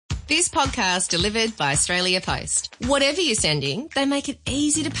This podcast delivered by Australia Post. Whatever you're sending, they make it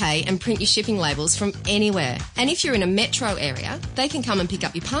easy to pay and print your shipping labels from anywhere. And if you're in a metro area, they can come and pick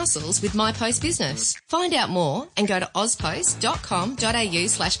up your parcels with My Post Business. Find out more and go to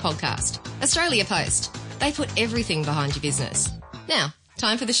ozpost.com.au/podcast. Australia Post. They put everything behind your business. Now,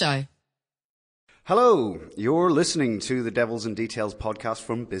 time for the show. Hello, you're listening to the Devils and Details podcast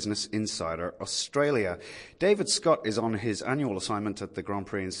from Business Insider Australia. David Scott is on his annual assignment at the Grand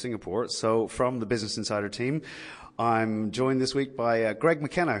Prix in Singapore. So from the Business Insider team, I'm joined this week by Greg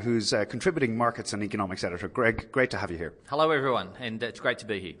McKenna, who's contributing markets and economics editor. Greg, great to have you here. Hello, everyone, and it's great to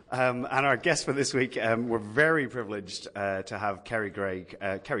be here. And our guest for this week, we're very privileged to have Kerry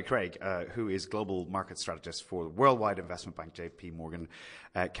Craig, who is Global Market Strategist for the Worldwide Investment Bank, JP Morgan.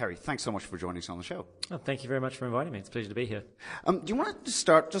 Kerry, thanks so much for joining us on the show. Oh, thank you very much for inviting me. It's a pleasure to be here. Do you want to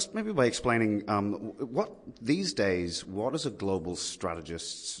start just maybe by explaining what does a global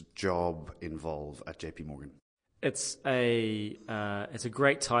strategist's job involve at JP Morgan? It's a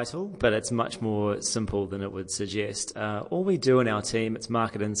great title, but it's much more simple than it would suggest. All we do in our team, it's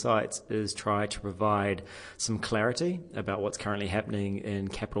Market Insights, is try to provide some clarity about what's currently happening in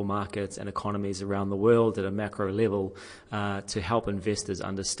capital markets and economies around the world at a macro level to help investors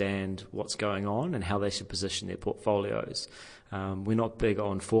understand what's going on and how they should position their portfolios. We're not big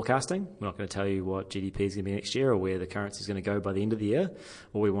on forecasting. We're not going to tell you what GDP is going to be next year or where the currency is going to go by the end of the year.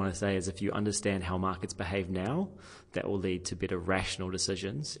 All we want to say is if you understand how markets behave now, that will lead to better rational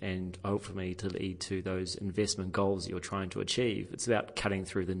decisions and hopefully to lead to those investment goals that you're trying to achieve. It's about cutting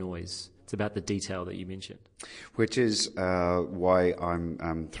through the noise. It's about the detail that you mentioned. Which is why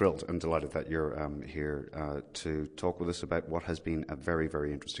I'm thrilled and delighted that you're here to talk with us about what has been a very,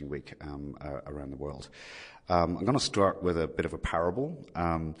 very interesting week around the world. I'm going to start with a bit of a parable.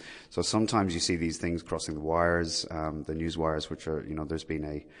 So sometimes you see these things crossing the wires, the news wires, which are, there's been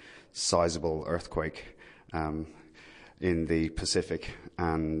a sizable earthquake in the Pacific,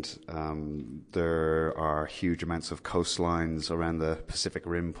 and there are huge amounts of coastlines around the Pacific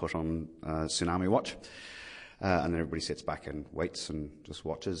Rim put on tsunami watch. And then everybody sits back and waits and just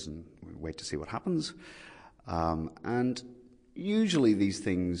watches and wait to see what happens. And usually these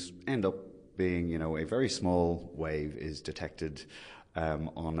things end up being, a very small wave is detected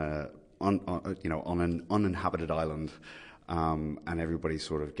on an uninhabited island, and everybody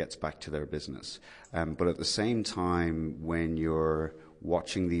sort of gets back to their business. But at the same time, when you're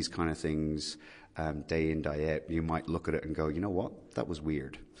watching these kind of things day in, day out, you might look at it and go, you know what, that was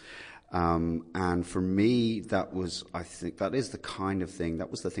weird. And for me, I think that is the kind of thing, that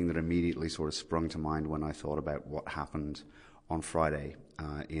was the thing that immediately sort of sprung to mind when I thought about what happened on Friday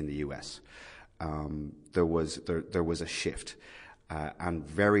in the US. There was a shift, and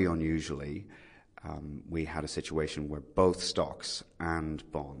very unusually, we had a situation where both stocks and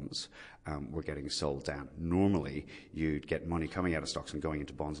bonds were getting sold down. Normally, you'd get money coming out of stocks and going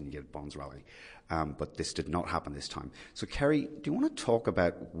into bonds, and you get bonds rally. But this did not happen this time. So, Kerry, do you want to talk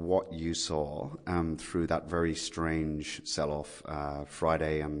about what you saw through that very strange sell-off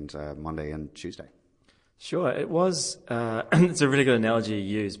Friday and Monday and Tuesday? Sure. It was, it's a really good analogy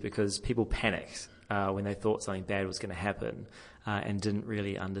you use because people panicked when they thought something bad was going to happen and didn't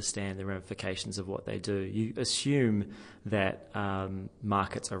really understand the ramifications of what they do. You assume that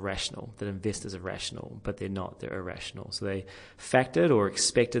markets are rational, that investors are rational, but they're not, they're irrational. So they factored or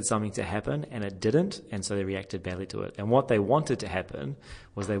expected something to happen and it didn't, and so they reacted badly to it. And what they wanted to happen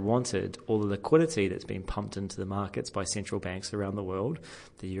was they wanted all the liquidity that's been pumped into the markets by central banks around the world,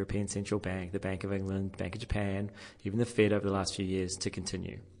 the European Central Bank, the Bank of England, Bank of Japan, even the Fed over the last few years to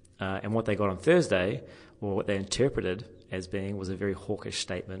continue. And what they got on Thursday, or what they interpreted as being, was a very hawkish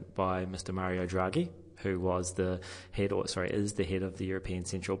statement by Mr. Mario Draghi, who was is the head of the European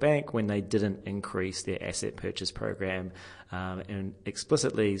Central Bank, when they didn't increase their asset purchase program and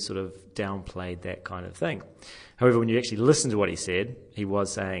explicitly sort of downplayed that kind of thing. However, when you actually listen to what he said, he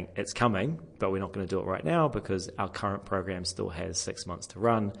was saying it's coming, but we're not going to do it right now because our current program still has 6 months to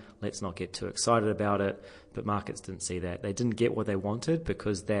run. Let's not get too excited about it. But markets didn't see that. They didn't get what they wanted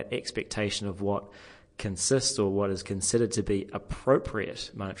because that expectation of what consists or what is considered to be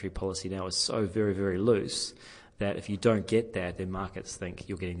appropriate monetary policy now is so very, very loose that if you don't get that, then markets think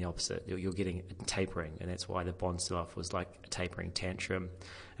you're getting the opposite. You're getting tapering, and that's why the bond sell-off was like a tapering tantrum.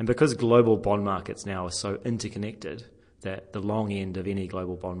 And because global bond markets now are so interconnected that the long end of any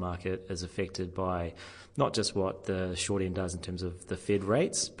global bond market is affected by not just what the short end does in terms of the Fed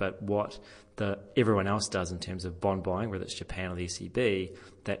rates, but what everyone else does in terms of bond buying, whether it's Japan or the ECB,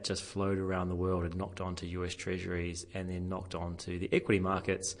 that just flowed around the world and knocked onto US treasuries and then knocked onto the equity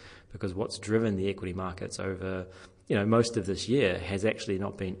markets, because what's driven the equity markets over most of this year has actually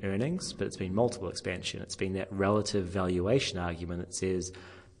not been earnings, but it's been multiple expansion. It's been that relative valuation argument that says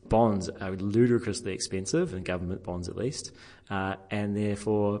bonds are ludicrously expensive, and government bonds at least, and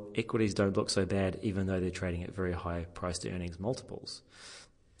therefore equities don't look so bad even though they're trading at very high price to earnings multiples.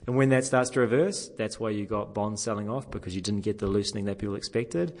 And when that starts to reverse, that's why you got bonds selling off, because you didn't get the loosening that people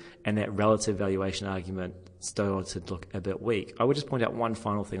expected, and that relative valuation argument started to look a bit weak. I would just point out one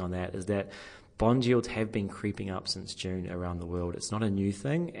final thing on that, is that bond yields have been creeping up since June around the world. It's not a new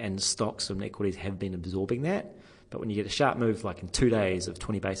thing, and stocks and equities have been absorbing that. But when you get a sharp move like in 2 days of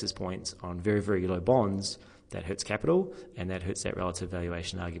 20 basis points on very, very low bonds, that hurts capital, and that hurts that relative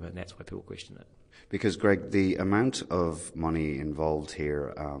valuation argument, and that's why people question it. Because, Greg, the amount of money involved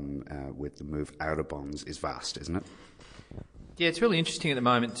here with the move out of bonds is vast, isn't it? Yeah, it's really interesting at the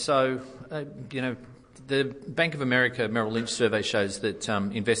moment. So, the Bank of America Merrill Lynch survey shows that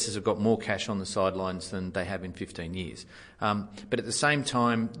investors have got more cash on the sidelines than they have in 15 years. But at the same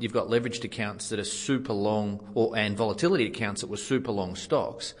time, you've got leveraged accounts that are super long, and volatility accounts that were super long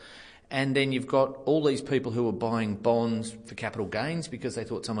stocks. And then you've got all these people who are buying bonds for capital gains because they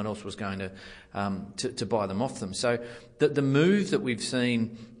thought someone else was going to buy them off them. So the move that we've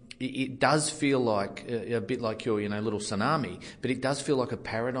seen, it does feel like a bit like your little tsunami, but it does feel like a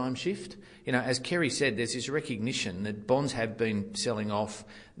paradigm shift. As Kerry said, there's this recognition that bonds have been selling off,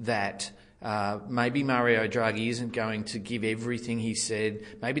 that maybe Mario Draghi isn't going to give everything he said.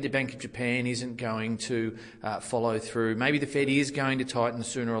 Maybe the Bank of Japan isn't going to follow through. Maybe the Fed is going to tighten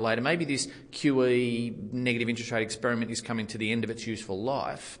sooner or later. Maybe this QE negative interest rate experiment is coming to the end of its useful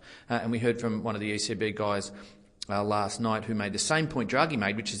life. And we heard from one of the ECB guys last night who made the same point Draghi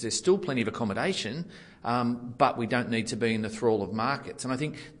made, which is there's still plenty of accommodation, but we don't need to be in the thrall of markets. And I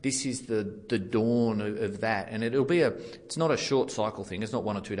think this is the dawn of that. And it's not a short cycle thing. It's not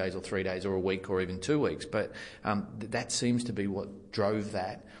 1 or 2 days or 3 days or a week or even 2 weeks, but that seems to be what drove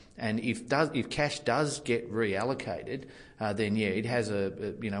that. And if cash does get reallocated, then it has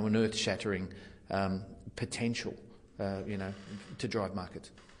an earth-shattering potential, to drive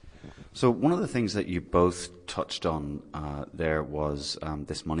markets. So one of the things that you both touched on there was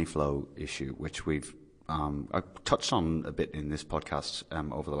this money flow issue, which we've touched on a bit in this podcast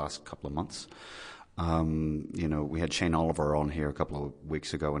over the last couple of months. We had Shane Oliver on here a couple of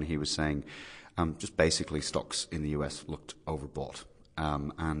weeks ago, and he was saying just basically stocks in the US looked overbought,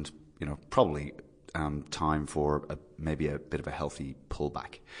 and probably time for maybe a bit of a healthy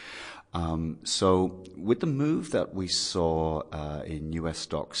pullback. So with the move that we saw in US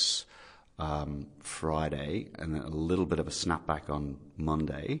stocks Friday, and a little bit of a snapback on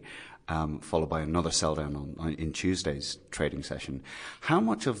Monday, followed by another sell down in Tuesday's trading session, how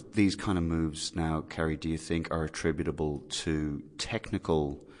much of these kind of moves now, Kerry, do you think are attributable to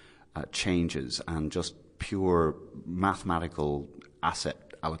technical changes and just pure mathematical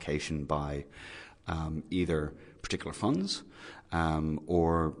asset allocation by either particular funds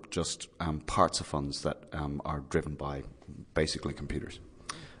or just parts of funds that are driven by basically computers?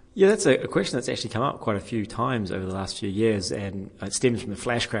 Yeah, that's a question that's actually come up quite a few times over the last few years, and it stems from the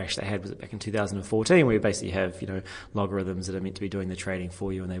flash crash they had, was it back in 2014, where you basically have logarithms that are meant to be doing the trading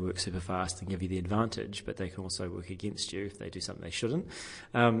for you, and they work super fast and give you the advantage, but they can also work against you if they do something they shouldn't.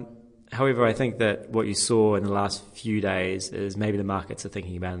 However, I think that what you saw in the last few days is maybe the markets are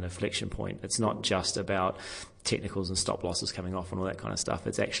thinking about an inflection point. It's not just about technicals and stop losses coming off and all that kind of stuff.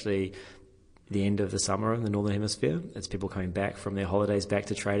 It's actually the end of the summer in the Northern Hemisphere. It's people coming back from their holidays back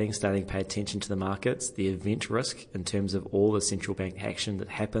to trading, starting to pay attention to the markets, the event risk in terms of all the central bank action that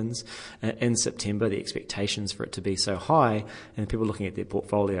happens in September, the expectations for it to be so high, and people looking at their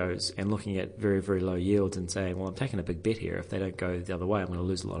portfolios and looking at very, very low yields and saying, well, I'm taking a big bet here. If they don't go the other way, I'm going to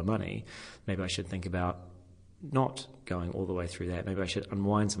lose a lot of money. Maybe I should think about not going all the way through that. Maybe I should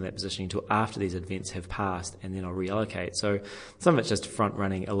unwind some of that positioning until after these events have passed, and then I'll reallocate. So some of it's just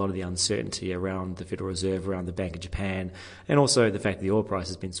front-running a lot of the uncertainty around the Federal Reserve, around the Bank of Japan, and also the fact that the oil price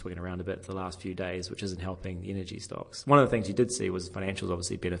has been swinging around a bit for the last few days, which isn't helping the energy stocks. One of the things you did see was financials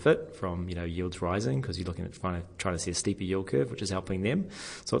obviously benefit from yields rising, because you're looking at trying to see a steeper yield curve, which is helping them.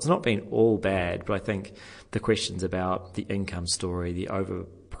 So it's not been all bad, but I think the questions about the income story, the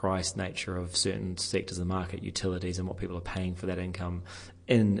overpriced nature of certain sectors of the market, utilities, and what people are paying for that income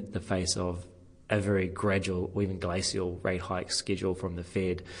in the face of a very gradual or even glacial rate hike schedule from the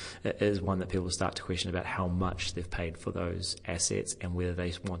Fed is one that people start to question about how much they've paid for those assets and whether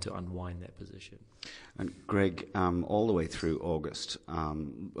they want to unwind that position. And Greg, all the way through August,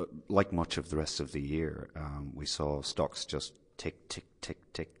 like much of the rest of the year, we saw stocks just tick, tick, tick,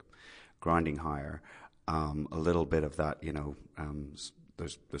 tick, grinding higher. A little bit of that,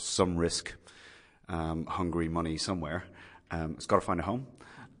 there's some risk hungry money somewhere. It's got to find a home,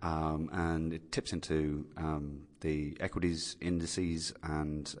 and it tips into the equities indices,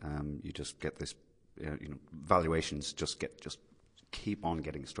 and you just get this, valuations just keep on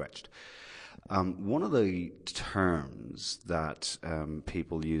getting stretched. One of the terms that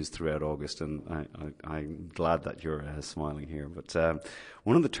people used throughout August, and I'm glad that you're smiling here, but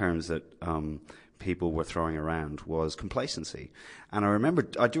one of the terms that people were throwing around was complacency. And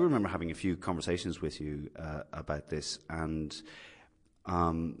I do remember having a few conversations with you about this, and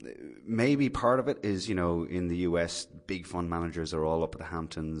maybe part of it is, in the US, big fund managers are all up at the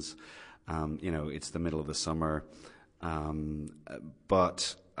Hamptons. It's the middle of the summer.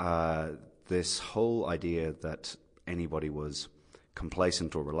 But this whole idea that anybody was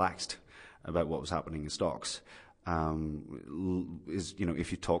complacent or relaxed about what was happening in stocks is,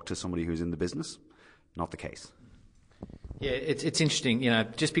 if you talk to somebody who's in the business, not the case. Yeah, it's interesting.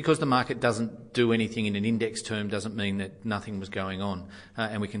 Just because the market doesn't do anything in an index term doesn't mean that nothing was going on,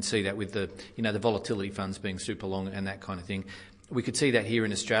 and we can see that with the volatility funds being super long and that kind of thing. We could see that here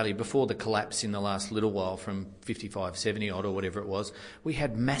in Australia before the collapse in the last little while from 55, 70 odd or whatever it was. We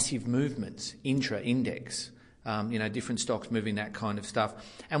had massive movements intra-index. Different stocks moving, that kind of stuff.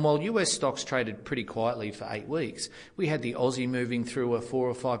 And while US stocks traded pretty quietly for 8 weeks, we had the Aussie moving through a 4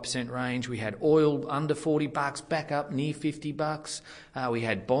 or 5% range. We had oil under $40, back up near $50. We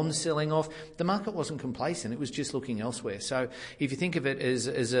had bonds selling off. The market wasn't complacent; it was just looking elsewhere. So if you think of it as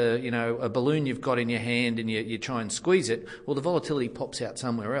a balloon you've got in your hand and you try and squeeze it, well, the volatility pops out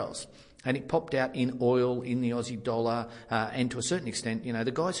somewhere else. And it popped out in oil, in the Aussie dollar, and to a certain extent,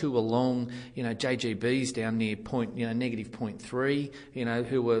 the guys who were long, JGBs down near negative 0.3,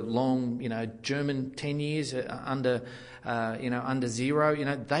 who were long, German 10 years under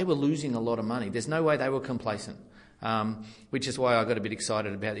zero, they were losing a lot of money. There's no way they were complacent. Which is why I got a bit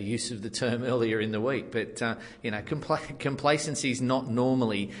excited about the use of the term earlier in the week. But, complacency is not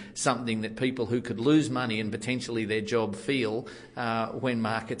normally something that people who could lose money and potentially their job feel when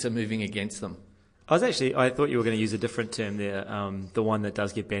markets are moving against them. I thought you were going to use a different term there, the one that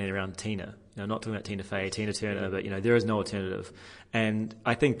does get bandied around, Tina. Not talking about Tina Fey, Tina Turner, but, there is no alternative. And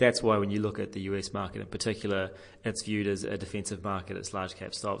I think that's why when you look at the US market in particular, it's viewed as a defensive market. It's large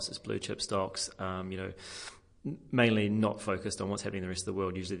cap stocks, it's blue chip stocks, mainly not focused on what's happening in the rest of the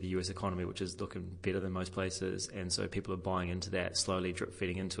world, usually the US economy, which is looking better than most places. And so people are buying into that, slowly drip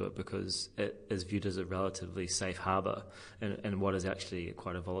feeding into it, because it is viewed as a relatively safe harbour in what is actually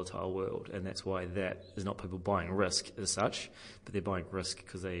quite a volatile world. And that's why that is not people buying risk as such, but they're buying risk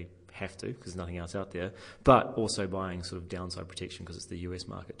because they have to, because there's nothing else out there, but also buying sort of downside protection because it's the US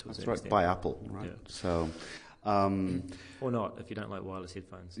market to a certain extent. Buy Apple, right? Yeah. So... or not, if you don't like wireless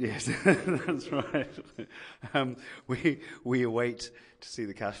headphones. Yes, that's right. We await to see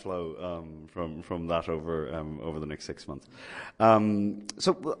the cash flow from that over the next 6 months.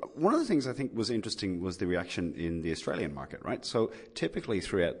 So one of the things I think was interesting was the reaction in the Australian market, right? So typically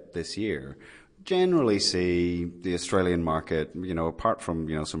throughout this year, generally see the Australian market, apart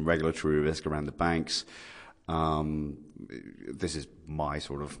from some regulatory risk around the banks. This is my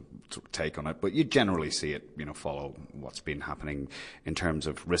sort of take on it, but you generally see it, follow what's been happening in terms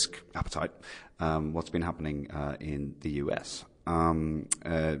of risk appetite, what's been happening in the US. The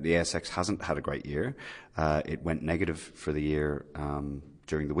ASX hasn't had a great year. It went negative for the year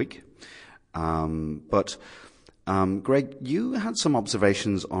during the week. But Greg, you had some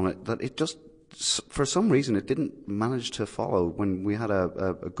observations on it that it just, for some reason, it didn't manage to follow when we had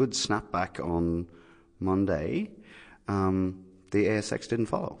a good snapback on Monday. The ASX didn't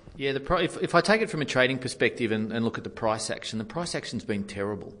follow. Yeah, if I take it from a trading perspective and look at the price action, the price action's been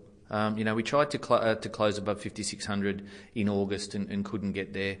terrible. We tried to close above 5,600 in August and couldn't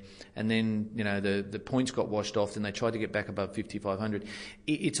get there. And then, the points got washed off and they tried to get back above 5,500.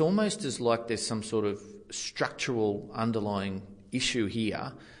 It's almost as like there's some sort of structural underlying issue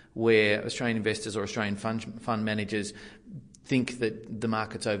here where Australian investors or Australian fund managers think that the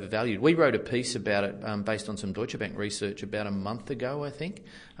market's overvalued. We wrote a piece about it based on some Deutsche Bank research about a month ago, I think.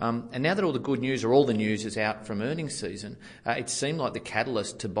 And now that all the good news or all the news is out from earnings season, it seemed like the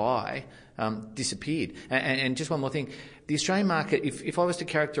catalyst to buy disappeared. And just one more thing, the Australian market, if I was to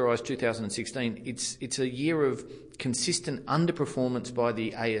characterise 2016, it's a year of consistent underperformance by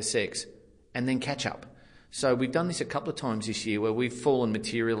the ASX and then catch up. So we've done this a couple of times this year where we've fallen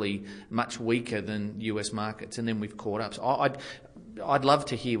materially much weaker than US markets and then we've caught up. So I'd love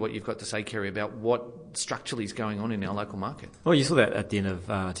to hear what you've got to say, Kerry, about what structurally is going on in our local market. Well, you saw that at the end of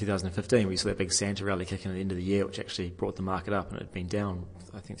 2015. We saw that big Santa rally kicking at the end of the year, which actually brought the market up, and it had been down,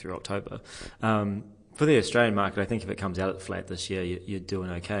 I think, through October. For the Australian market, I think if it comes out at flat this year, you're doing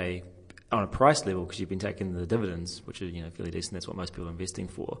okay. on a price level, because you've been taking the dividends, which are fairly decent. That's what most people are investing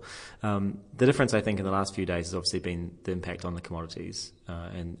for. The difference, I think, in the last few days has obviously been the impact on the commodities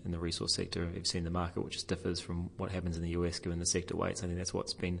and in the resource sector. We've seen the market, which differs from what happens in the US given the sector weights. I think that's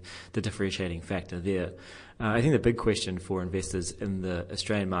what's been the differentiating factor there. I think the big question for investors in the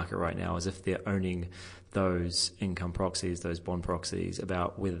Australian market right now is if they're owning those income proxies, those bond proxies,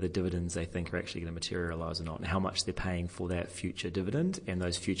 about whether the dividends they think are actually going to materialise or not, and how much they're paying for that future dividend and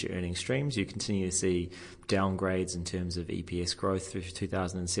those future earning streams. You continue to see downgrades in terms of EPS growth through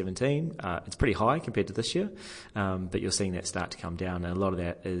 2017. It's pretty high compared to this year, but you're seeing that start to come down, and a lot of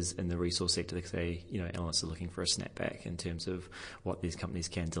that is in the resource sector because analysts are looking for a snapback in terms of what these companies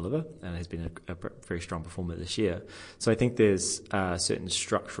can deliver, and it has been a very strong performer this year. So I think there's certain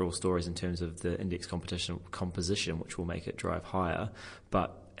structural stories in terms of the index composition which will make it drive higher,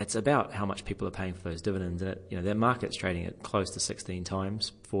 but it's about how much people are paying for those dividends. And that market's trading at close to 16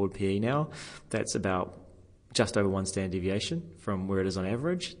 times forward PE now. That's about just over one standard deviation from where it is on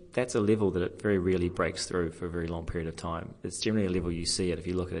average. That's a level that it very rarely breaks through for a very long period of time. It's generally a level you see it if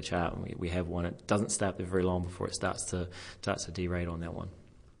you look at a chart, and we have one. It doesn't stay up there very long before it starts to derate on that one.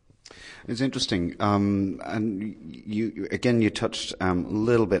 It's interesting, and you touched a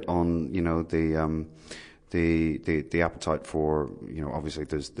little bit on the appetite for obviously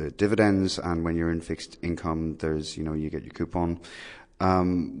there's the dividends, and when you're in fixed income, there's you get your coupon.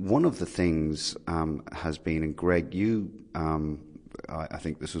 One of the things has been, and Greg, I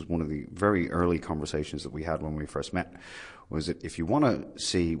think this was one of the very early conversations that we had when we first met, was that if you want to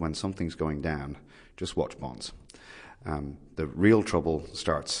see when something's going down, just watch bonds. The real trouble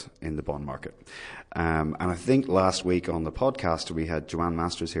starts in the bond market. And I think last week on the podcast we had Joanne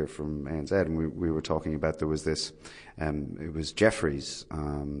Masters here from ANZ, and we were talking about there was this, it was Jefferies,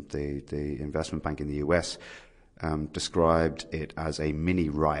 the investment bank in the US, described it as a mini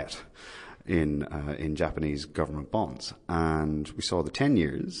riot in Japanese government bonds. And we saw the 10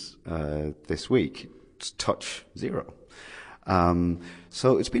 years this week touch zero.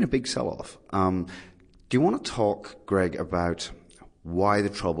 So it's been a big sell-off. Do you want to talk, Greg, about why the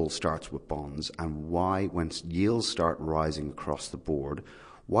trouble starts with bonds, and why, when yields start rising across the board,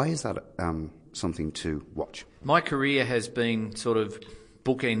 why is that something to watch? My career has been sort of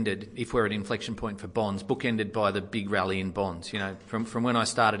bookended, if we're at an inflection point for bonds, bookended by the big rally in bonds. From when I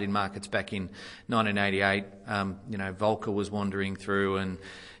started in markets back in 1988, Volcker was wandering through and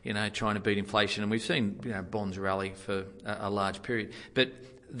trying to beat inflation, and we've seen bonds rally for a large period. But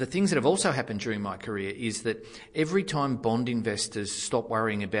the things that have also happened during my career is that every time bond investors stop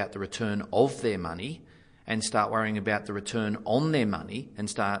worrying about the return of their money and start worrying about the return on their money and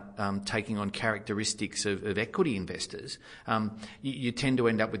start taking on characteristics of equity investors, you tend to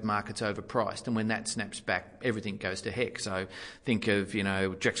end up with markets overpriced. And when that snaps back, everything goes to heck. So think of,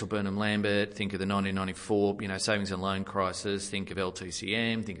 Drexel Burnham Lambert, think of the 1994, savings and loan crisis, think of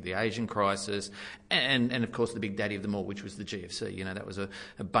LTCM, think of the Asian crisis, and of course the big daddy of them all, which was the GFC. That was a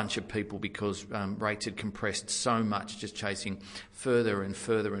bunch of people because rates had compressed so much, just chasing further and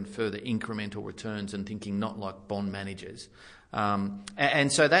further and further incremental returns and thinking not like bond managers.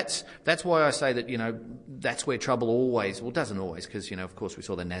 And so that's why I say that, that's where trouble always, well, doesn't always, because, of course we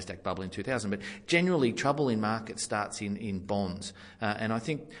saw the NASDAQ bubble in 2000, but generally trouble in markets starts in bonds. And I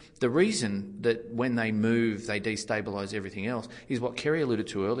think the reason that when they move, they destabilise everything else is what Kerry alluded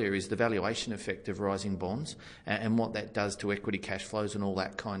to earlier, is the valuation effect of rising bonds and what that does to equity cash flows and all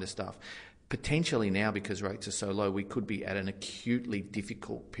that kind of stuff. Potentially now, because rates are so low, we could be at an acutely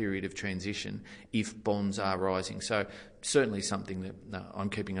difficult period of transition if bonds are rising. So certainly something that I'm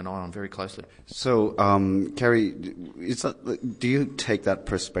keeping an eye on very closely. So, Kerry, do you take that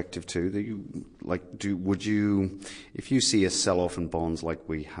perspective too? Would you, if you see a sell-off in bonds like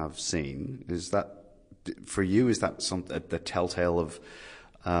we have seen, is that, for you, is that the telltale of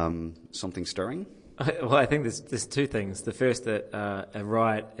something stirring? Well, I think there's two things. The first, that a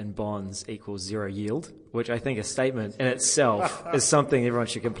riot in bonds equals zero yield, which I think a statement in itself is something everyone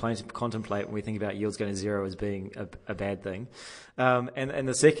should contemplate when we think about yields going to zero as being a bad thing. And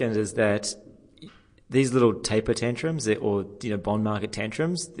the second is that these little taper tantrums, or bond market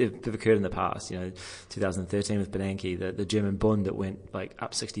tantrums, they've occurred in the past. 2013 with Bernanke, the German Bund that went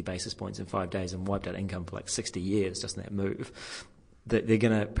up 60 basis points in 5 days and wiped out income for 60 years just in that move. They're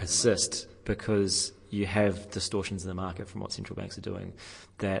going to persist because you have distortions in the market from what central banks are doing,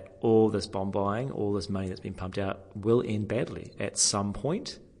 that all this bond buying, all this money that's been pumped out will end badly at some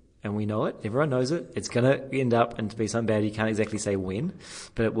point. And we know it. Everyone knows it. It's going to end up and to be something bad. You can't exactly say when,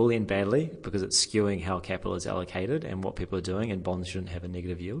 but it will end badly because it's skewing how capital is allocated and what people are doing, and bonds shouldn't have a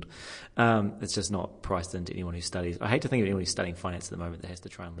negative yield. It's just not priced into anyone who studies. I hate to think of anyone who's studying finance at the moment that has to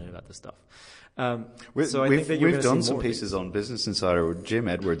try and learn about this stuff. We've done some pieces on Business Insider. Jim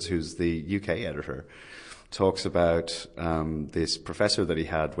Edwards, who's the UK editor, talks about this professor that he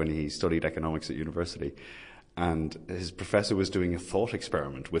had when he studied economics at university. And his professor was doing a thought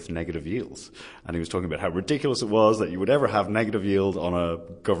experiment with negative yields. And he was talking about how ridiculous it was that you would ever have negative yield on a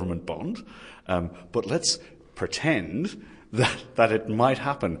government bond. But let's pretend that it might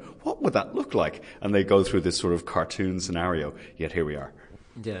happen. What would that look like? And they go through this sort of cartoon scenario. Yet here we are.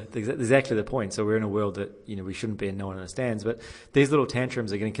 Yeah, exactly the point. So we're in a world that we shouldn't be and no one understands. But these little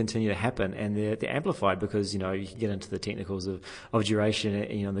tantrums are going to continue to happen, and they're amplified because you can get into the technicals of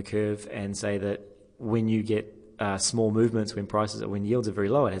duration on the curve and say that when you get small movements, when yields are very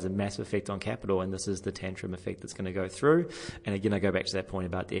low, it has a massive effect on capital, and this is the tantrum effect that's going to go through. And again, I go back to that point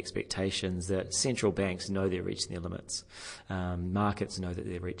about the expectations that central banks know they're reaching their limits. Markets know that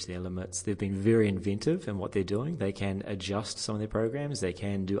they've reached their limits. They've been very inventive in what they're doing. They can adjust some of their programs. They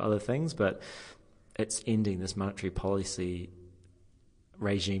can do other things, but it's ending. This monetary policy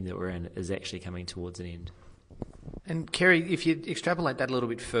regime that we're in is actually coming towards an end. And Kerry, if you extrapolate that a little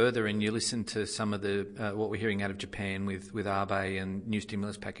bit further and you listen to some of the what we're hearing out of Japan with Abe and new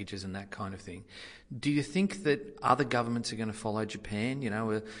stimulus packages and that kind of thing, do you think that other governments are going to follow Japan?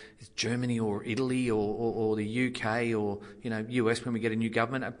 Is Germany or Italy or the UK or US when we get a new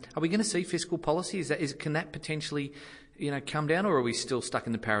government? Are we going to see fiscal policy? Can that potentially come down, or are we still stuck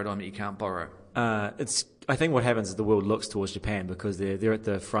in the paradigm that you can't borrow? I think what happens is the world looks towards Japan because they're at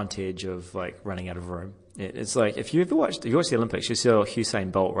the front edge of running out of room. It's like if you watch the Olympics, you see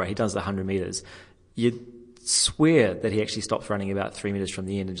Usain Bolt, right? He does the 100 meters. You'd swear that he actually stops running about 3 meters from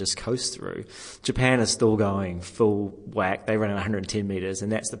the end and just coasts through. Japan is still going full whack. They run at 110 meters,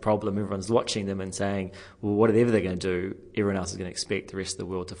 and that's the problem. Everyone's watching them and saying, well, whatever they're going to do, everyone else is going to expect the rest of the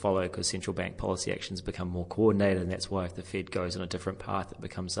world to follow because central bank policy actions become more coordinated, and that's why if the Fed goes on a different path, it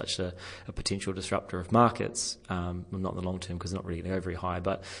becomes such a potential disruptor of markets. Well, not in the long term because they're not really going to go very high,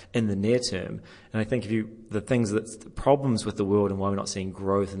 but in the near term. And I think the problems with the world and why we're not seeing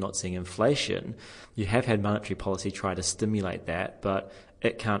growth and not seeing inflation, you have had monetary policy try to stimulate that, but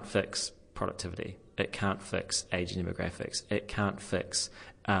it can't fix productivity. It can't fix aging demographics. It can't fix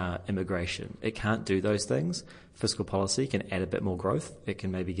immigration. It can't do those things. Fiscal policy can add a bit more growth. It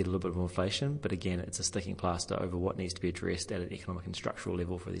can maybe get a little bit more inflation, but again, it's a sticking plaster over what needs to be addressed at an economic and structural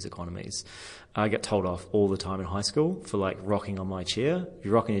level for these economies. I get told off all the time in high school for rocking on my chair. If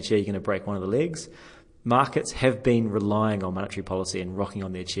you rock on your chair, you're going to break one of the legs. Markets have been relying on monetary policy and rocking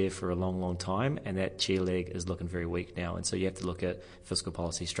on their chair for a long, long time, and that chair leg is looking very weak now. And so you have to look at fiscal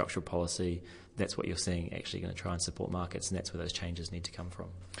policy, structural policy. That's what you're seeing actually going to try and support markets, and that's where those changes need to come from.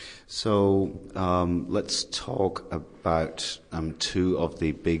 So let's talk about two of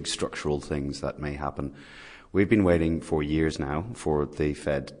the big structural things that may happen. We've been waiting for years now for the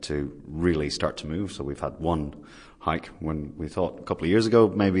Fed to really start to move. So we've had one hike when we thought a couple of years ago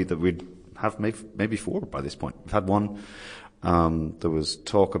maybe that we'd have maybe four by this point. We've had one. There was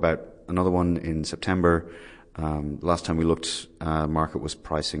talk about another one in September. Last time we looked, market was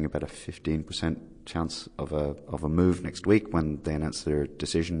pricing about a 15% chance of a move next week when they announced their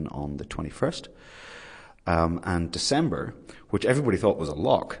decision on the 21st. And December, which everybody thought was a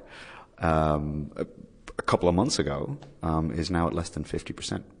lock a couple of months ago, is now at less than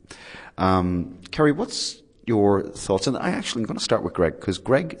 50%. Kerry, what's your thoughts? And I'm going to start with Greg, because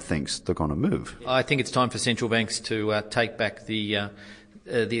Greg thinks they're going to move. I think it's time for central banks to take back the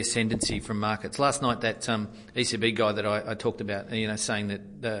ascendancy from markets. Last night, that ECB guy that I talked about, saying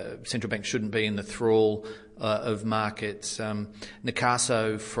that central banks shouldn't be in the thrall of markets.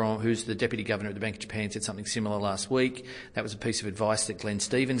 Nakaso, who's the deputy governor of the Bank of Japan, said something similar last week. That was a piece of advice that Glenn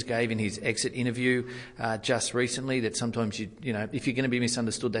Stevens gave in his exit interview just recently, that sometimes if you're going to be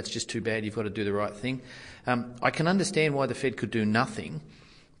misunderstood, that's just too bad. You've got to do the right thing. I can understand why the Fed could do nothing,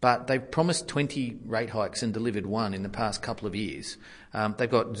 but they've promised 20 rate hikes and delivered one in the past couple of years. They've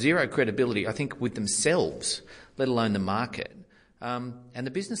got zero credibility, I think, with themselves, let alone the market. And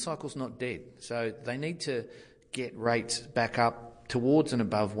the business cycle's not dead. So they need to get rates back up towards and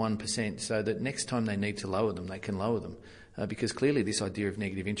above 1% so that next time they need to lower them, they can lower them. Because clearly this idea of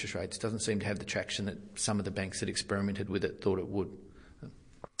negative interest rates doesn't seem to have the traction that some of the banks that experimented with it thought it would.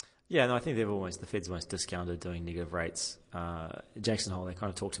 Yeah, no, I think the Fed's almost discounted doing negative rates. Jackson Hole, they kind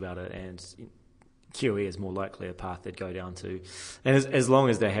of talked about it, and QE is more likely a path they'd go down to. And as long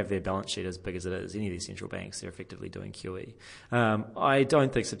as they have their balance sheet as big as it is, any of these central banks, they're effectively doing QE. I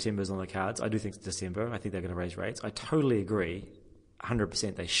don't think September is on the cards. I do think it's December. I think they're going to raise rates. I totally agree.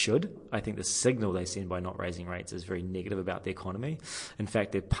 100% they should. I think the signal they send by not raising rates is very negative about the economy. In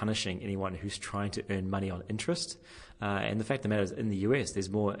fact, they're punishing anyone who's trying to earn money on interest. And the fact of the matter is, in the US, there's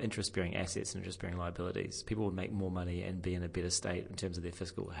more interest-bearing assets and interest-bearing liabilities. People would make more money and be in a better state in terms of their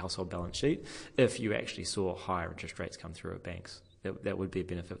fiscal household balance sheet if you actually saw higher interest rates come through at banks. That would be a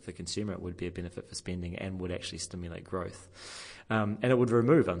benefit for the consumer. It would be a benefit for spending and would actually stimulate growth. And it would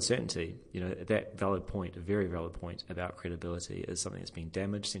remove uncertainty. That valid point, a very valid point about credibility is something that's been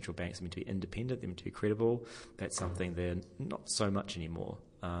damaged. Central banks are meant to be independent, they're meant to be credible. That's something they're not so much anymore.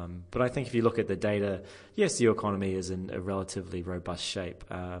 But I think if you look at the data, yes, the economy is in a relatively robust shape.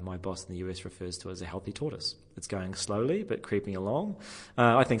 My boss in the US refers to it as a healthy tortoise. It's going slowly, but creeping along.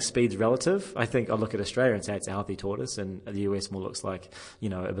 I think speed's relative. I think I look at Australia and say it's a healthy tortoise, and the US more looks like, a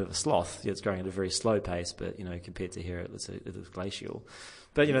bit of a sloth. It's going at a very slow pace, but, compared to here, it's glacial.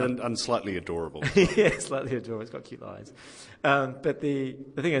 But and slightly adorable. Yeah, slightly adorable. It's got cute eyes. But the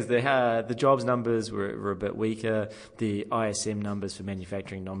thing is, the jobs numbers were a bit weaker. The ISM numbers for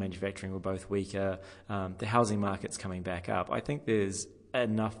manufacturing, non-manufacturing were both weaker. The housing market's coming back up. I think there's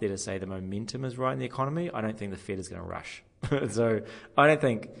enough there to say the momentum is right in the economy. I don't think the Fed is going to rush. So I don't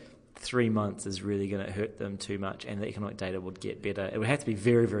think 3 months is really going to hurt them too much, and the economic data would get better. It would have to be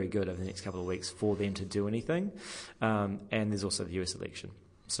very, very good over the next couple of weeks for them to do anything. And there's also the US election.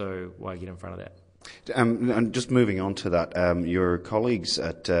 So why get in front of that? And just moving on to that, your colleagues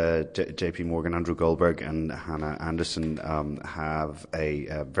at JP Morgan, Andrew Goldberg and Hannah Anderson, have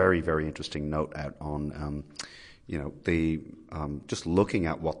a very, very interesting note out on, just looking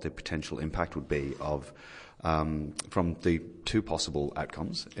at what the potential impact would be of from the two possible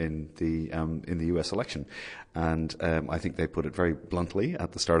outcomes in the US election. And I think they put it very bluntly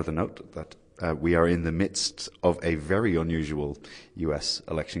at the start of the note that we are in the midst of a very unusual US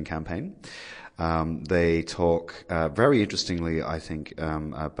election campaign. They talk very interestingly, I think,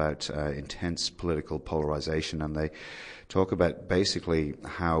 about intense political polarization, and they talk about basically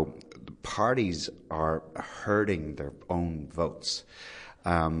how parties are herding their own votes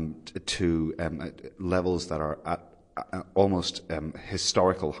to levels that are at almost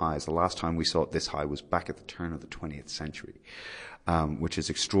historical highs. The last time we saw it this high was back at the turn of the 20th century. Which is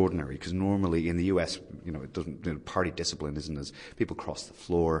extraordinary because normally in the US, it doesn't. Party discipline isn't as people cross the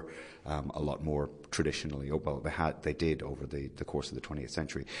floor a lot more traditionally. Well, they did over the course of the 20th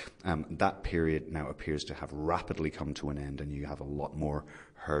century. That period now appears to have rapidly come to an end, and you have a lot more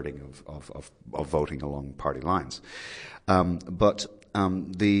herding of voting along party lines. But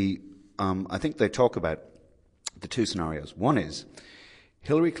I think they talk about the two scenarios. One is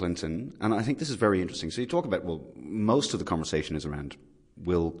Hillary Clinton, and I think this is very interesting. So you talk about, well, most of the conversation is around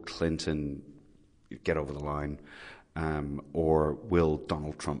will Clinton get over the line, or will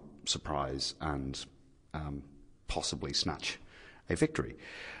Donald Trump surprise and possibly snatch a victory.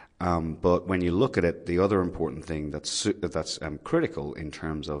 But when you look at it, the other important thing that's critical in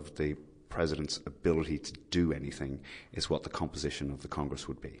terms of the president's ability to do anything is what the composition of the Congress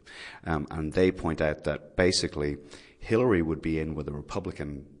would be. And they point out that basically Hillary would be in with a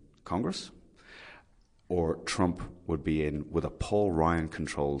Republican Congress, or Trump would be in with a Paul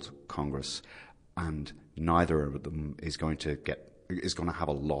Ryan-controlled Congress, and neither of them is going to have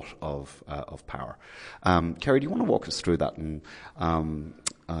a lot of power. Kerry, do you want to walk us through that and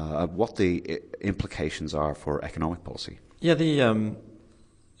what the implications are for economic policy? Yeah, I'm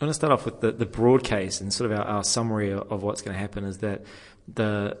going to start off with the broad case, and sort of our summary of what's going to happen is that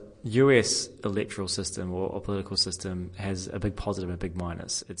the US electoral system or political system has a big positive and a big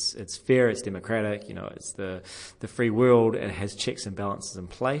minus. It's fair, it's democratic, it's the free world. It has checks and balances in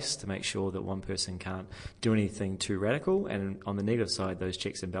place to make sure that one person can't do anything too radical. And on the negative side, those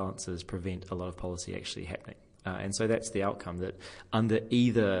checks and balances prevent a lot of policy actually happening. And so that's the outcome, that under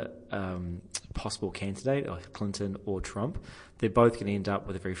either possible candidate, Clinton or Trump, they're both going to end up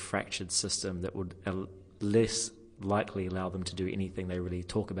with a very fractured system that would less likely allow them to do anything they really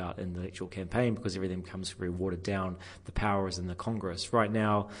talk about in the electoral campaign, because everything becomes very watered down. The power is in the Congress. Right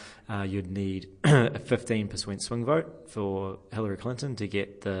now, you'd need a 15% swing vote for Hillary Clinton to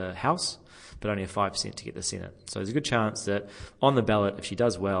get the House, but only a 5% to get the Senate. So there's a good chance that on the ballot, if she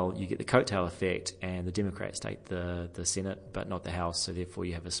does well, you get the coattail effect and the Democrats take the Senate, but not the House. So therefore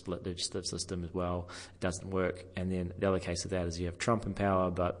you have a split legislative system as well. It doesn't work. And then the other case of that is you have Trump in power,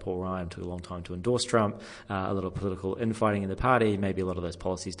 but Paul Ryan took a long time to endorse Trump. A little political infighting in the party. Maybe a lot of those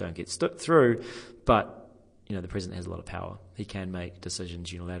policies don't get through, but the president has a lot of power. He can make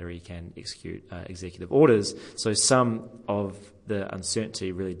decisions unilaterally. He can execute executive orders. So some of the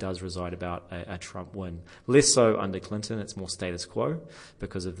uncertainty really does reside about a Trump win. Less so under Clinton. It's more status quo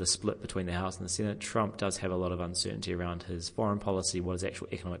because of the split between the House and the Senate. Trump does have a lot of uncertainty around his foreign policy, what his actual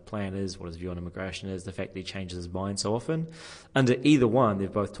economic plan is, what his view on immigration is, the fact that he changes his mind so often. Under either one,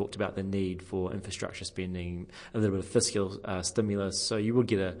 they've both talked about the need for infrastructure spending, a little bit of fiscal stimulus. So you will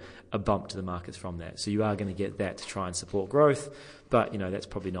get a bump to the markets from that. So you are going to get that to try and support growth. But, that's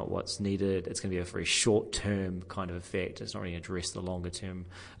probably not what's needed. It's going to be a very short-term kind of effect. It's not really going to address the longer-term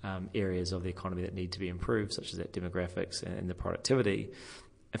areas of the economy that need to be improved, such as that demographics and the productivity.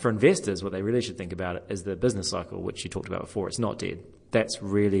 And for investors, what they really should think about is the business cycle, which you talked about before. It's not dead. That's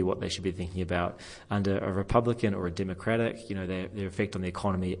really what they should be thinking about. Under a Republican or a Democratic, their effect on the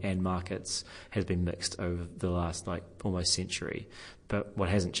economy and markets has been mixed over the last almost century. But what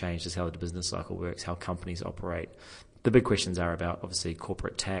hasn't changed is how the business cycle works, how companies operate. The big questions are about, obviously,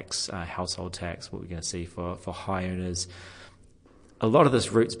 corporate tax, household tax, what we're going to see for high earners. A lot of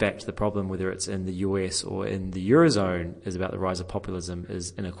this roots back to the problem, whether it's in the US or in the Eurozone, is about the rise of populism,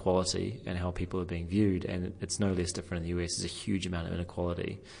 is inequality and how people are being viewed. And it's no less different in the US. There's a huge amount of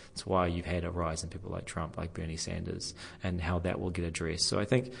inequality. It's why you've had a rise in people like Trump, like Bernie Sanders, and how that will get addressed. So I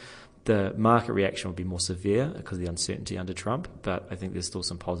think the market reaction will be more severe because of the uncertainty under Trump, but I think there's still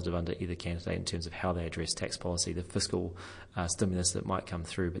some positive under either candidate in terms of how they address tax policy, the fiscal stimulus that might come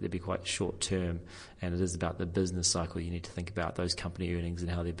through, but they'd be quite short term, and it is about the business cycle. You need to think about those company earnings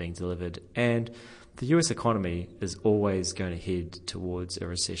and how they're being delivered. And the US economy is always going to head towards a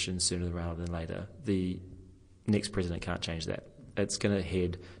recession sooner rather than later. The next president can't change that. It's going to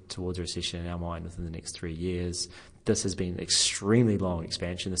head towards a recession in our mind within the next 3 years. This has been an extremely long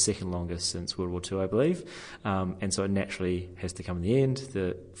expansion, the second longest since World War II, I believe. And so it naturally has to come in the end.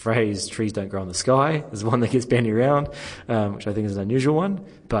 The phrase, trees don't grow in the sky, is one that gets bandied around, which I think is an unusual one.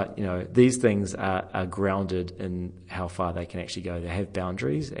 But, these things are grounded in how far they can actually go. They have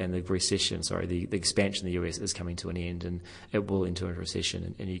boundaries, and the expansion in the US is coming to an end, and it will enter a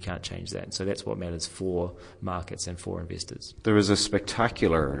recession, and you can't change that. And so that's what matters for markets and for investors. There is a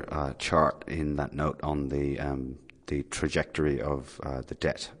spectacular chart in that note on the trajectory of the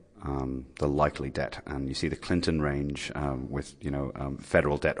debt, the likely debt, and you see the Clinton range with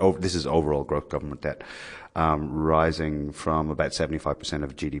federal debt. This is overall gross government debt rising from about 75%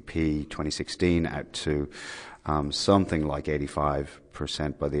 of GDP 2016 out to something like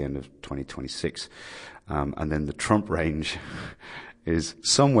 85% by the end of 2026, and then the Trump range is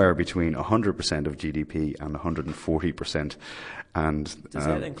somewhere between 100% of GDP and 140%. And does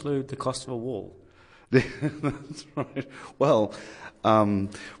that include the cost of a wall? That's right. Well,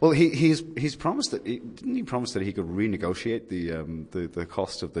 he's promised that didn't he promise that he could renegotiate the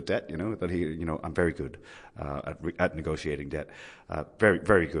cost of the debt? That he I'm very good at negotiating debt. Very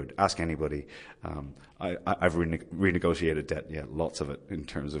very good. Ask anybody. I've renegotiated debt. Yeah, lots of it in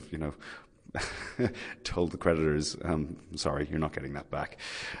terms of told the creditors, sorry, you're not getting that back.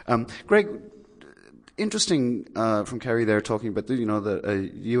 Greg. Interesting from Kerry there talking about the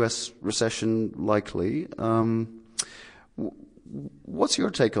U.S. recession likely. What's your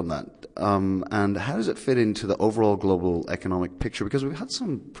take on that? And how does it fit into the overall global economic picture? Because we've had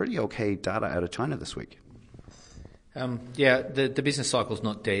some pretty okay data out of China this week. The business cycle's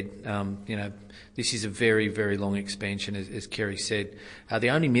not dead. This is a very, very long expansion, as Kerry said. The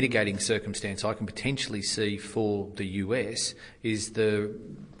only mitigating circumstance I can potentially see for the US is the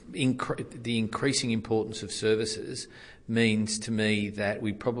increasing importance of services means to me that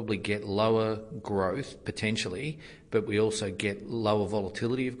we probably get lower growth potentially, but we also get lower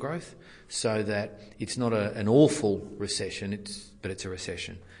volatility of growth, so that it's not an awful recession, but it's a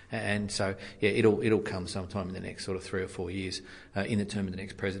recession. And so, it'll come sometime in the next sort of 3 or 4 years, in the term of the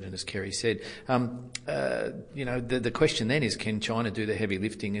next president, as Kerry said. The question then is, can China do the heavy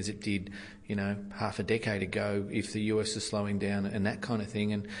lifting as it did, half a decade ago, if the US is slowing down and that kind of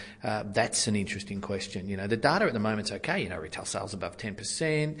thing? And that's an interesting question. The data at the moment's okay. Retail sales above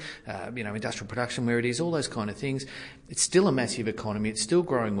 10%, industrial production where it is, all those kind of things. It's still a massive economy. It's still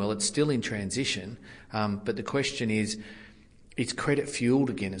growing well. It's still in transition. But the question is, it's credit fueled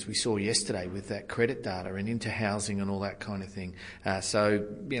again, as we saw yesterday with that credit data, and into housing and all that kind of thing.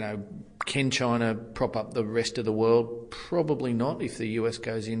 Can China prop up the rest of the world? Probably not if the US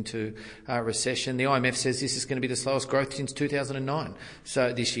goes into recession. The IMF says this is going to be the slowest growth since 2009,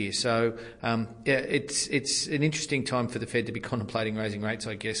 so this year. So it's an interesting time for the Fed to be contemplating raising rates,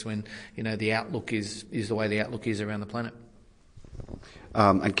 I guess, when the outlook is the way the outlook is around the planet.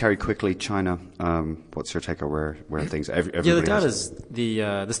 And Kerry, quickly, China. What's your take on where things? The data's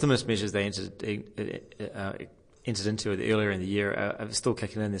the stimulus measures they entered into it earlier in the year are still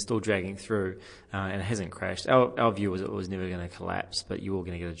kicking in. They're still dragging through, and it hasn't crashed. Our view was it was never going to collapse, but you were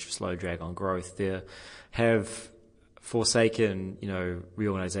going to get a slow drag on growth. There have forsaken,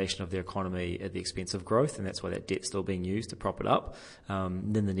 reorganisation of the economy at the expense of growth, and that's why that debt's still being used to prop it up.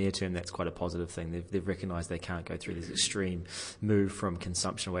 In the near term, that's quite a positive thing. They've recognised they can't go through this extreme move from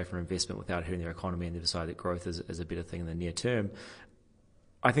consumption away from investment without hurting their economy, and they've decided that growth is a better thing in the near term.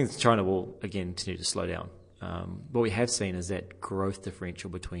 I think China will, again, continue to slow down. What we have seen is that growth differential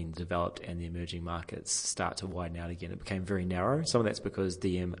between the developed and the emerging markets start to widen out again. It became very narrow. Some of that's because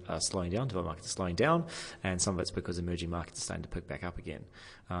DM are slowing down, developed markets are slowing down, and some of it's because emerging markets are starting to pick back up again.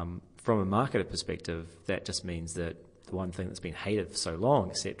 From a marketer perspective, that just means that the one thing that's been hated for so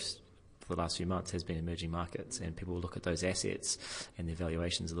long, except for the last few months, has been emerging markets, and people will look at those assets and their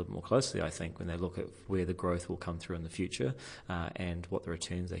valuations a little more closely, I think, when they look at where the growth will come through in the future and what the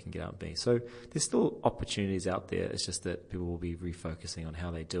returns they can get out and be. So there's still opportunities out there. It's just that people will be refocusing on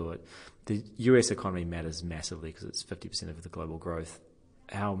how they do it. The US economy matters massively because it's 50% of the global growth.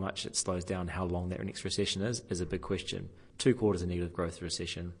 How much it slows down, how long that next recession is a big question. 2 quarters of negative growth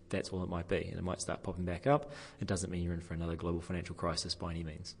recession, that's all it might be, and it might start popping back up. It doesn't mean you're in for another global financial crisis by any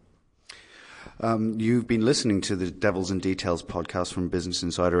means. You've been listening to the Devils in Details podcast from Business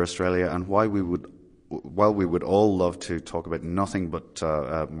Insider Australia, and while we would all love to talk about nothing but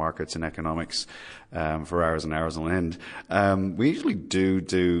markets and economics for hours and hours on end, we usually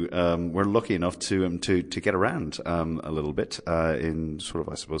do. We're lucky enough to get around a little bit in sort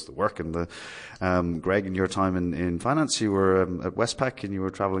of, I suppose, the work and the. Greg, in your time in finance, you were at Westpac and you were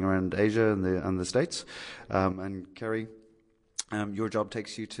travelling around Asia and the States, and Kerry. Your job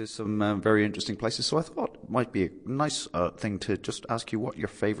takes you to some very interesting places, so I thought it might be a nice thing to just ask you what your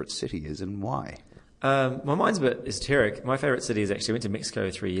favourite city is and why. My mind's a bit esoteric. My favourite city is actually, I went to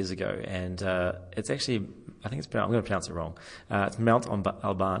Mexico 3 years ago, and it's actually, I think I'm going to pronounce it wrong. It's Mount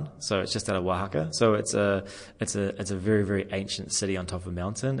Alban, so it's just out of Oaxaca. So it's a very, very ancient city on top of a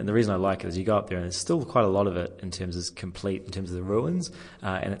mountain, and the reason I like it is you go up there and there's still quite a lot of it in terms of the ruins,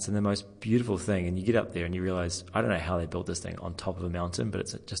 and it's in the most beautiful thing. And you get up there and you realise, I don't know how they built this thing on top of a mountain, but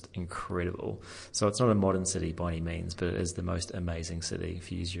it's just incredible. So it's not a modern city by any means, but it is the most amazing city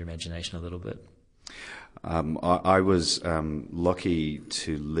if you use your imagination a little bit. I was lucky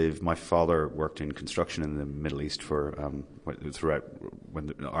to live. My father worked in construction in the Middle East throughout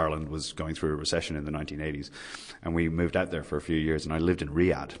when Ireland was going through a recession in the 1980s, and we moved out there for a few years. And I lived in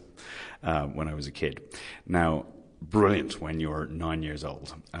Riyadh when I was a kid. Now, brilliant when you're 9 years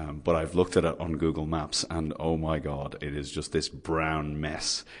old, but I've looked at it on Google Maps, and oh my God, it is just this brown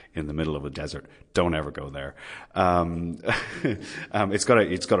mess in the middle of a desert. Don't ever go there. It's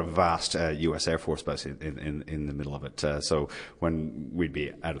got a vast U.S. Air Force base in the middle of it. So when we'd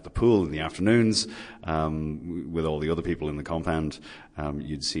be out at the pool in the afternoons with all the other people in the compound,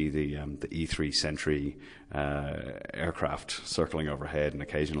 you'd see the E-3 Sentry aircraft circling overhead, and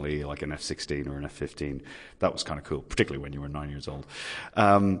occasionally like an F-16 or an F-15. That was kind of cool, particularly when you were 9 years old.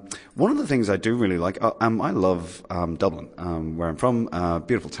 One of the things I do really like, I love Dublin, where I'm from.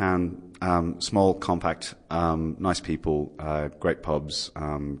 Beautiful town. Small, compact, nice people, great pubs,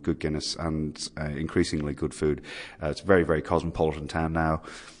 good Guinness, and increasingly good food. It's a very, very cosmopolitan town now.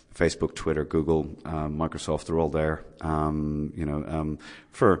 Facebook, Twitter, Google, Microsoft, they're all there,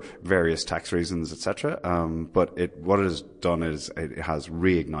 for various tax reasons, etc. But what it has done is it has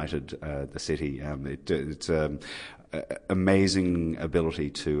reignited the city. It's amazing ability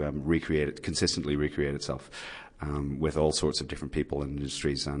to consistently recreate itself. With all sorts of different people and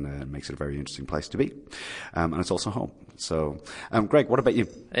industries, and it makes it a very interesting place to be. And it's also home. So, Greg, what about you?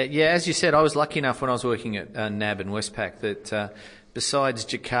 As you said, I was lucky enough when I was working at NAB and Westpac that besides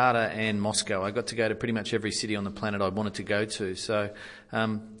Jakarta and Moscow, I got to go to pretty much every city on the planet I wanted to go to. So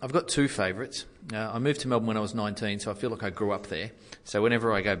I've got 2 favourites. I moved to Melbourne when I was 19, so I feel like I grew up there. So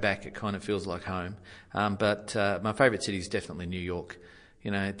whenever I go back, it kind of feels like home. But my favourite city is definitely New York.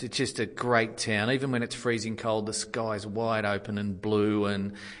 It's just a great town. Even when it's freezing cold, the sky's wide open and blue,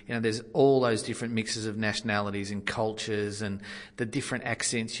 and there's all those different mixes of nationalities and cultures, and the different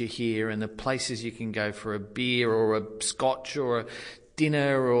accents you hear, and the places you can go for a beer or a scotch or a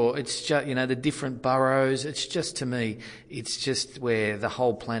dinner, or it's just, the different boroughs. It's just, to me, it's just where the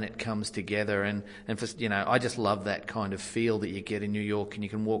whole planet comes together. And for, I just love that kind of feel that you get in New York, and you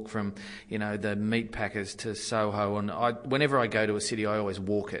can walk from, the meat packers to Soho. And whenever I go to a city, I always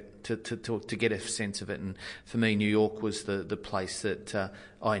walk it to get a sense of it. And for me, New York was the place that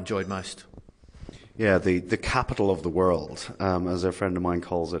I enjoyed most. Yeah, the capital of the world, as a friend of mine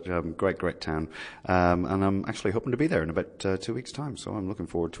calls it. Great town. And I'm actually hoping to be there in about 2 weeks' time, so I'm looking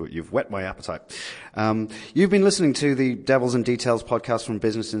forward to it. You've whet my appetite. You've been listening to the Devils and Details podcast from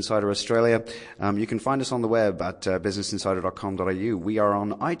Business Insider Australia. You can find us on the web at businessinsider.com.au. We are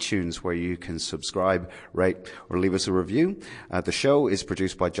on iTunes, where you can subscribe, rate, or leave us a review. The show is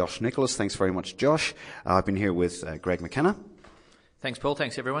produced by Josh Nicholas. Thanks very much, Josh. I've been here with Greg McKenna. Thanks, Paul.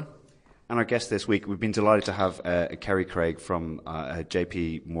 Thanks, everyone. And our guest this week, we've been delighted to have Kerry Craig from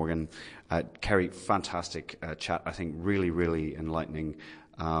JP Morgan. Kerry, fantastic chat. I think really enlightening.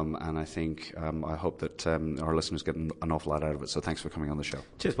 And I think I hope that our listeners get an awful lot out of it. So thanks for coming on the show.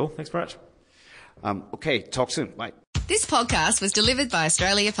 Cheers, Paul. Thanks very much. Okay, talk soon. Bye. This podcast was delivered by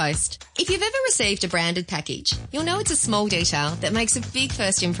Australia Post. If you've ever received a branded package, you'll know it's a small detail that makes a big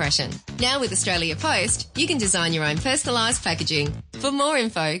first impression. Now with Australia Post, you can design your own personalised packaging. For more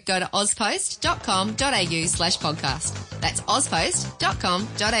info, go to ozpost.com.au/podcast. That's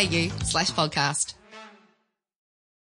ozpost.com.au/podcast.